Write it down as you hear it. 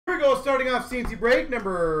go, starting off CNC break,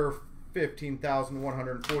 number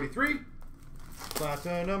 15,143.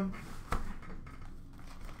 Platinum.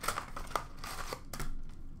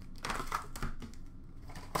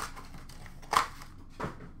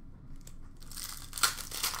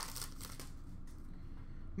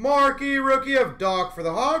 Marquee rookie of Doc for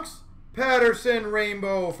the Hawks. Patterson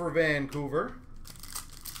Rainbow for Vancouver.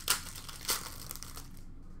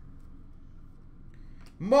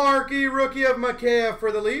 Marquee rookie of Mikheyev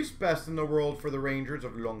for the Leafs. Best in the world for the Rangers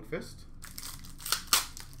of Lundqvist.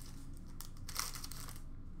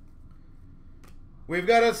 We've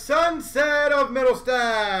got a sunset of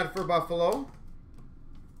Middlestad for Buffalo.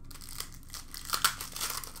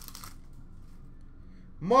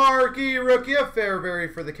 Marquee rookie of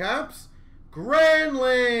Fairbury for the Caps.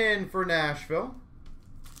 Granlund for Nashville.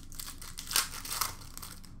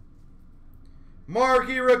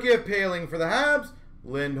 Marquee rookie of Paling for the Habs.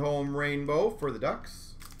 Lindholm Rainbow for the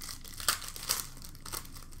Ducks.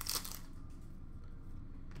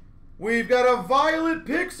 We've got a Violet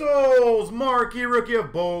Pixels Marquee rookie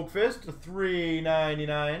of Boguefist,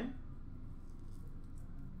 $3.99.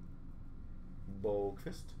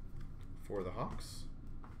 Boguefist for the Hawks.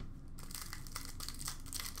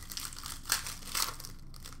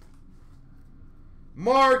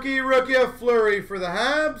 Marquee rookie of Fleury for the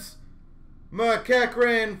Habs.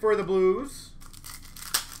 McEachran for the Blues.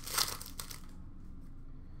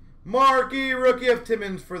 Marquee rookie of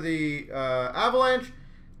Timmins for the Avalanche.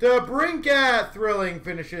 DeBrincat thrilling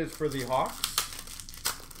finishes for the Hawks.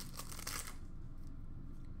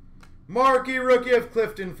 Marquee rookie of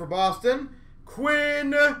Clifton for Boston.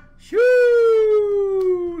 Quinn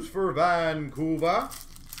Hughes for Vancouver.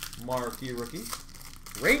 Marquee rookie.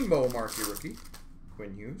 Rainbow marquee rookie.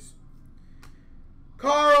 Quinn Hughes.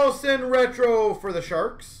 Carlson retro for the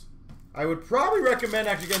Sharks. I would probably recommend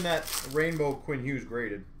actually getting that rainbow Quinn Hughes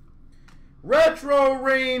graded. Retro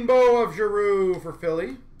rainbow of Giroux for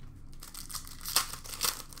Philly.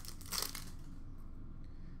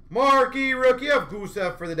 Marquee rookie of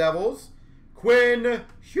Gusev for the Devils. Quinn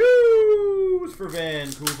Hughes for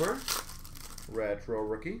Vancouver. Retro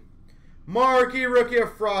rookie. Marquee rookie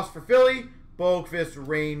of Frost for Philly. Boguefist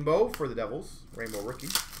rainbow for the Devils. Rainbow rookie.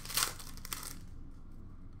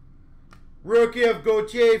 Rookie of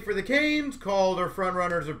Gauthier for the Canes. Calder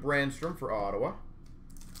frontrunners of Brandstrom for Ottawa.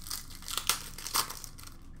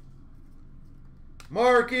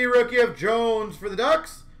 Marquee rookie of Jones for the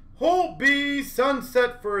Ducks. Holtby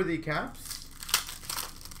sunset for the Caps.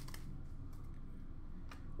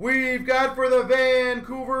 We've got for the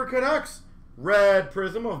Vancouver Canucks, red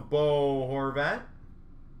prism of Bo Horvat.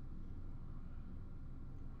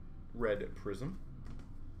 Red prism.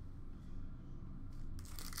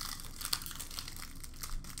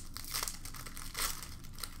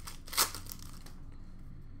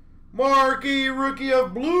 Marquee rookie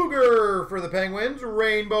of Bluger for the Penguins.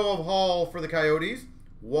 Rainbow of Hall for the Coyotes.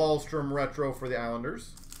 Wallstrom retro for the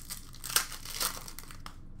Islanders.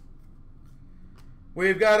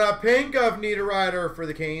 We've got a pink of Niederreiter for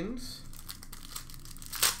the Canes.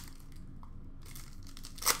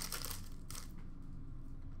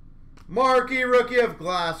 Marquee rookie of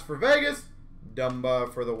Glass for Vegas.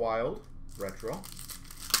 Dumba for the Wild. Retro.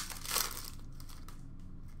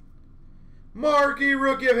 Marquee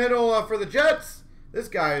rookie of Hinola for the Jets. This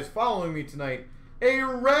guy is following me tonight. A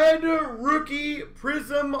red rookie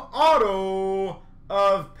prism auto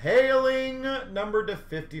of Paling, numbered to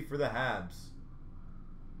 50 for the Habs.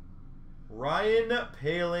 Ryan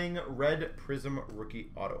Paling, red prism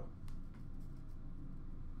rookie auto.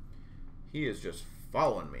 He is just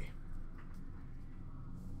following me.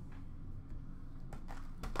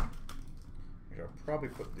 I'll probably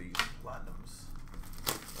put these platinums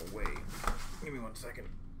away. Give me 1 second.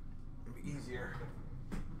 It'll be easier.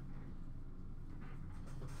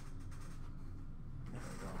 There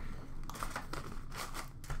we go.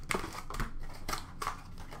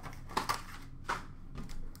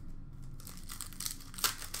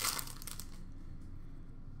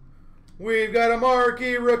 We've got a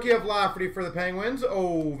marquee rookie of Lafferty for the Penguins.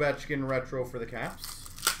 Ovechkin retro for the Caps.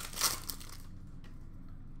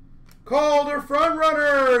 Calder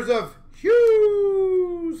frontrunners of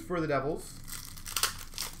Hughes for the Devils.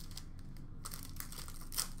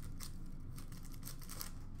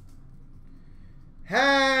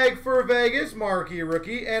 Hag for Vegas, marquee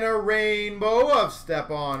rookie, and a rainbow of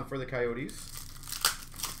Stepan for the Coyotes.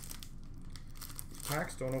 These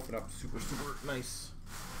packs don't open up super nice.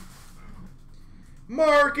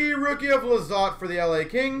 Marquee rookie of Lizotte for the LA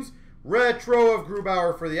Kings, retro of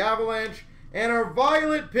Grubauer for the Avalanche, and our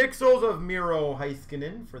violet pixels of Miro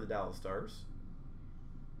Heiskanen for the Dallas Stars.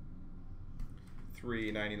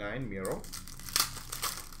 $3.99 Miro.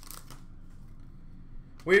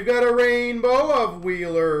 We've got a rainbow of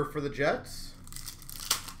Wheeler for the Jets.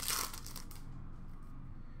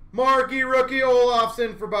 Marquee rookie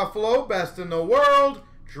Olofsson for Buffalo. Best in the world.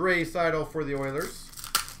 Dre Seidel for the Oilers.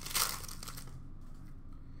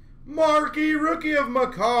 Marquee rookie of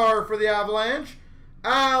Makar for the Avalanche.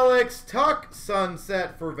 Alex Tuck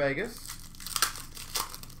Sunset for Vegas.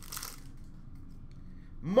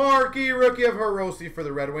 Marquee rookie of Hiroshi for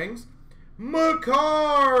the Red Wings.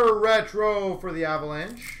 Makar retro for the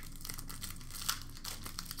Avalanche.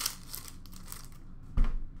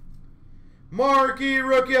 Marquee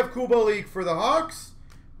rookie of Kubalik for the Hawks.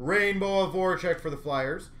 Rainbow of Voracek for the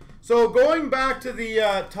Flyers. So going back to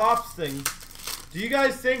the Topps thing, do you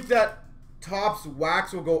guys think that Topps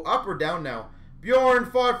wax will go up or down now?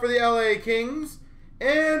 Bjorn fought for the LA Kings.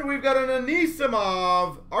 And we've got an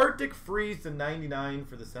Anisimov Arctic Freeze to 99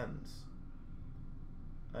 for the Sens.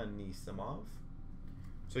 Anisimov.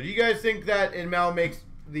 So do you guys think that it now makes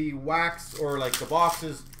the wax or like the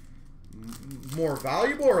boxes more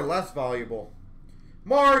valuable or less valuable?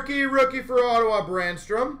 Marquee rookie for Ottawa,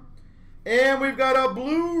 Brandstrom. And we've got a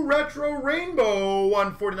blue retro rainbow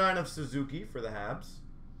 149 of Suzuki for the Habs.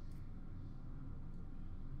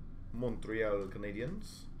 Montreal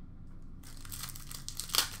Canadiens.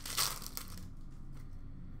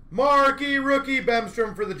 Marquee rookie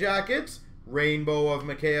Bemstrom for the Jackets. Rainbow of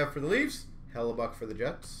Mikheyev for the Leafs. Hellebuck for the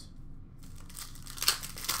Jets.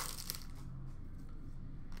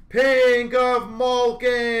 Pink of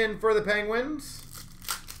Malkin for the Penguins.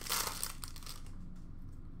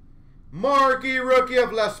 Marquee rookie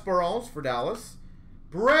of L'Esperance for Dallas.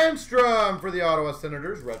 Brandstrom for the Ottawa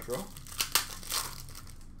Senators. Retro.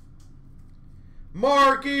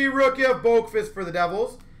 Marquee rookie of Boakfist for the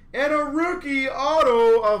Devils. And a rookie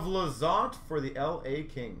auto of Lazant for the LA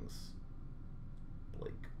Kings.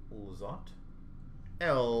 Blake Lazant.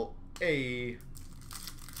 LA.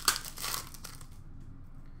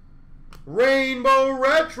 Rainbow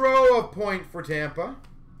retro of Point for Tampa.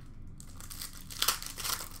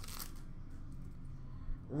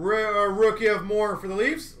 Rookie of Moore for the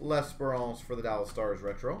Leafs. L'Esperance for the Dallas Stars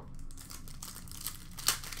retro.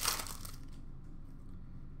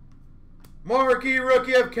 Marquee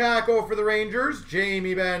rookie of Kako for the Rangers.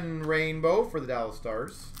 Jamie Benn rainbow for the Dallas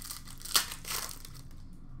Stars.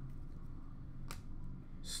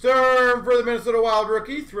 Sturm for the Minnesota Wild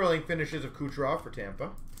rookie. Thrilling finishes of Kucherov for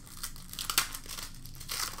Tampa.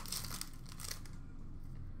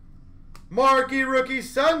 Marquee rookie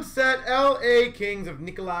Sunset LA Kings of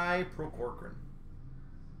Nikolai Prokhorkin.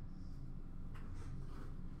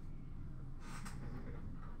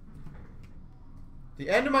 The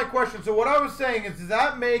end of my question. So what I was saying is, does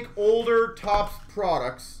that make older Topps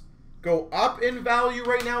products go up in value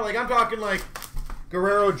right now? Like I'm talking like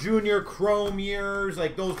Guerrero Jr., Chrome years,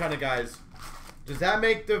 like those kind of guys. Does that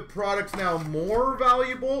make the products now more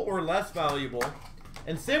valuable or less valuable?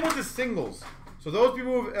 And same with the singles. So those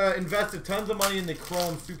people who've invested tons of money in the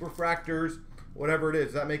Chrome Superfractors, whatever it is,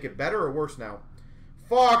 does that make it better or worse now?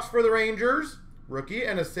 Fox for the Rangers, rookie,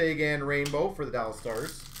 and a Sagan rainbow for the Dallas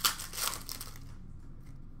Stars.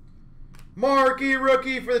 Marquee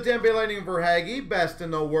rookie for the Tampa Bay Lightning for Haggy. Best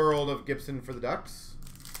in the world of Gibson for the Ducks.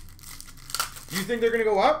 Do you think they're going to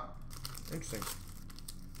go up? Interesting.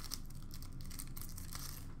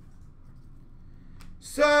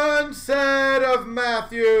 Sunset of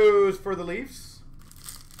Matthews for the Leafs.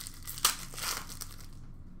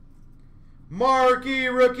 Marquee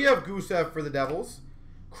rookie of Gusev for the Devils.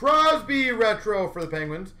 Crosby retro for the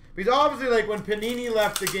Penguins. Because obviously, like when Panini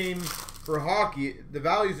left the game for hockey, the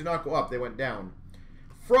values did not go up; they went down.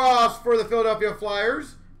 Frost for the Philadelphia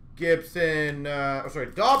Flyers. Gibson,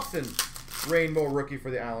 Dobson, rainbow rookie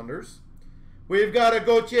for the Islanders. We've got a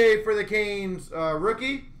Gauthier for the Canes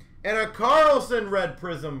rookie, and a Carlson red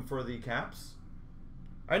prism for the Caps.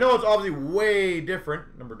 I know it's obviously way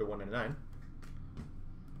different, number to 199,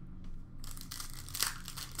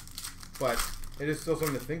 but it is still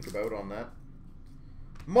something to think about on that.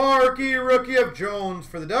 Marquee rookie of Jones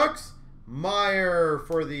for the Ducks. Meyer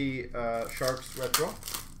for the Sharks retro.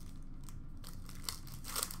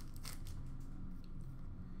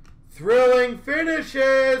 Thrilling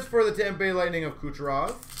finishes for the Tampa Bay Lightning of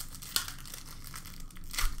Kucherov.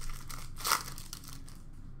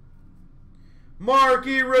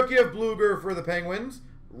 Marquee rookie of Bluger for the Penguins.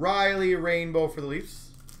 Riley rainbow for the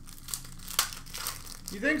Leafs.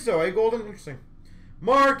 You think so, eh, Golden? Interesting.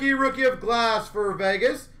 Marquee rookie of Glass for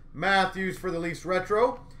Vegas. Matthews for the Leafs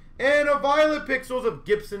retro. And a Violet Pixels of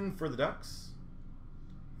Gibson for the Ducks.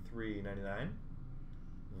 $3.99.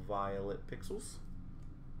 Violet Pixels.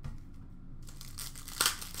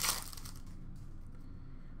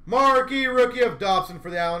 Marquee rookie of Dobson for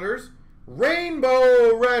the Islanders.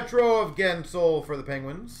 Rainbow retro of Gensel for the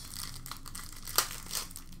Penguins.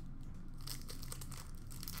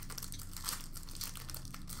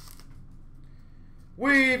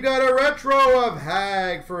 We've got a retro of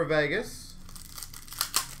Hag for Vegas.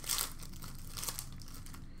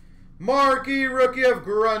 Marquee rookie of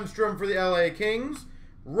Grundstrom for the LA Kings.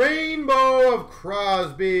 Rainbow of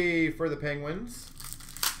Crosby for the Penguins.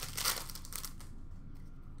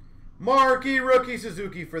 Marquee rookie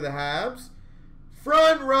Suzuki for the Habs.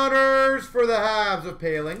 Front runners for the Habs of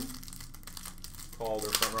Paling. Calder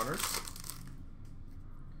front runners.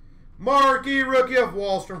 Marquee rookie of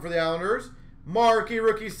Wallstrom for the Islanders. Marquee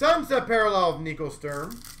rookie Sunset Parallel of Nico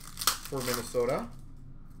Sturm for Minnesota.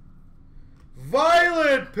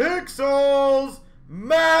 Violet Pixels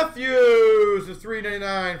Matthews is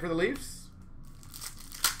 $3.99 for the Leafs.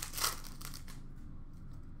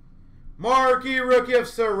 Marquee rookie of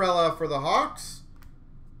Sorella for the Hawks.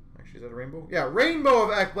 Actually, is that a rainbow? Yeah, rainbow of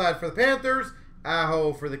Ekblad for the Panthers.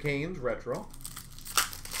 Aho for the Canes, retro.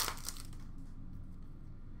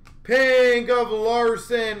 Pink of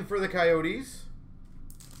Larson for the Coyotes.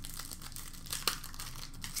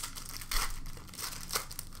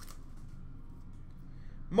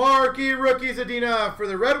 Marquee rookie Zadina for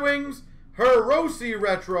the Red Wings. Hiroshi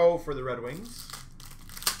retro for the Red Wings.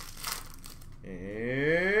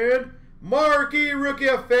 And marquee rookie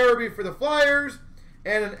of Farabee for the Flyers.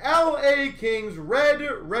 And an LA Kings red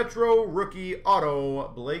retro rookie auto,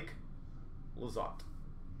 Blake Lizotte.